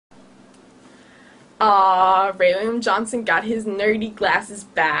Ray William Johnson got his nerdy glasses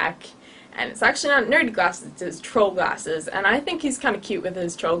back. And it's actually not nerdy glasses, it's his troll glasses. And I think he's kind of cute with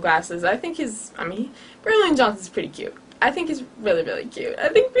his troll glasses. I think Ray William Johnson's pretty cute. I think he's really, really cute. I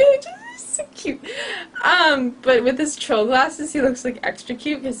think Ray William Johnson's so cute. But with his troll glasses, he looks like extra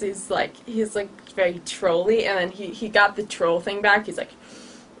cute because he's like very trolly. And then he got the troll thing back. He's like,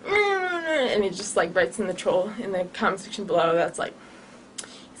 and he just like writes in the comment section below. That's like,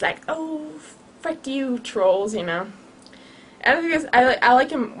 he's like, oh, frick you trolls, you know. And I think I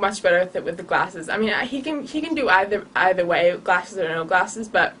like him much better with the glasses. I mean, he can do either way, glasses or no glasses.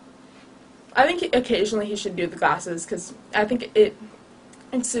 But I think occasionally he should do the glasses because I think it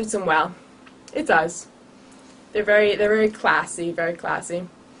suits him well. It does. They're very classy, very classy.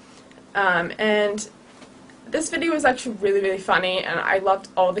 And this video was actually really, really funny, and I loved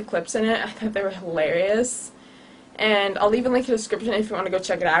all the clips in it. I thought they were hilarious. And I'll leave a link in the description if you want to go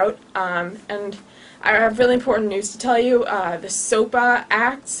check it out. And I have really important news to tell you. The SOPA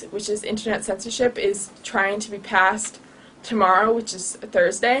Act, which is Internet Censorship, is trying to be passed tomorrow, which is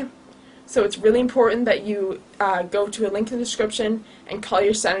Thursday. So it's really important that you go to a link in the description and call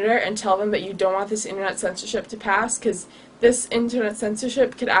your senator and tell them that you don't want this internet censorship to pass, because this internet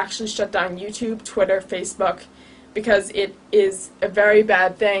censorship could actually shut down YouTube, Twitter, Facebook, because it is a very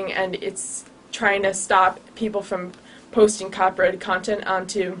bad thing and it's trying to stop people from posting copyrighted content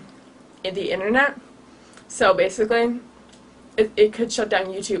onto the internet. So basically, it could shut down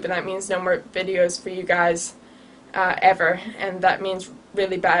YouTube, and that means no more videos for you guys ever, and that means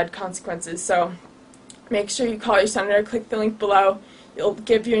really bad consequences. So make sure you call your senator, click the link below. You'll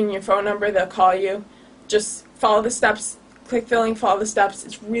give you your phone number, they'll call you. Just follow the steps, click the link, follow the steps.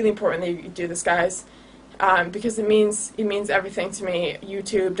 It's really important that you do this, guys, because it means everything to me.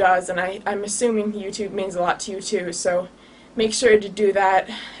 YouTube does, and I'm assuming YouTube means a lot to you too, so make sure to do that.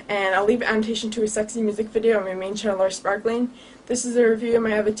 And I'll leave an annotation to a sexy music video on my main channel, Laura Sparkling. This is a review of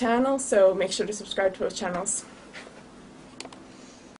my other channel, so make sure to subscribe to those channels.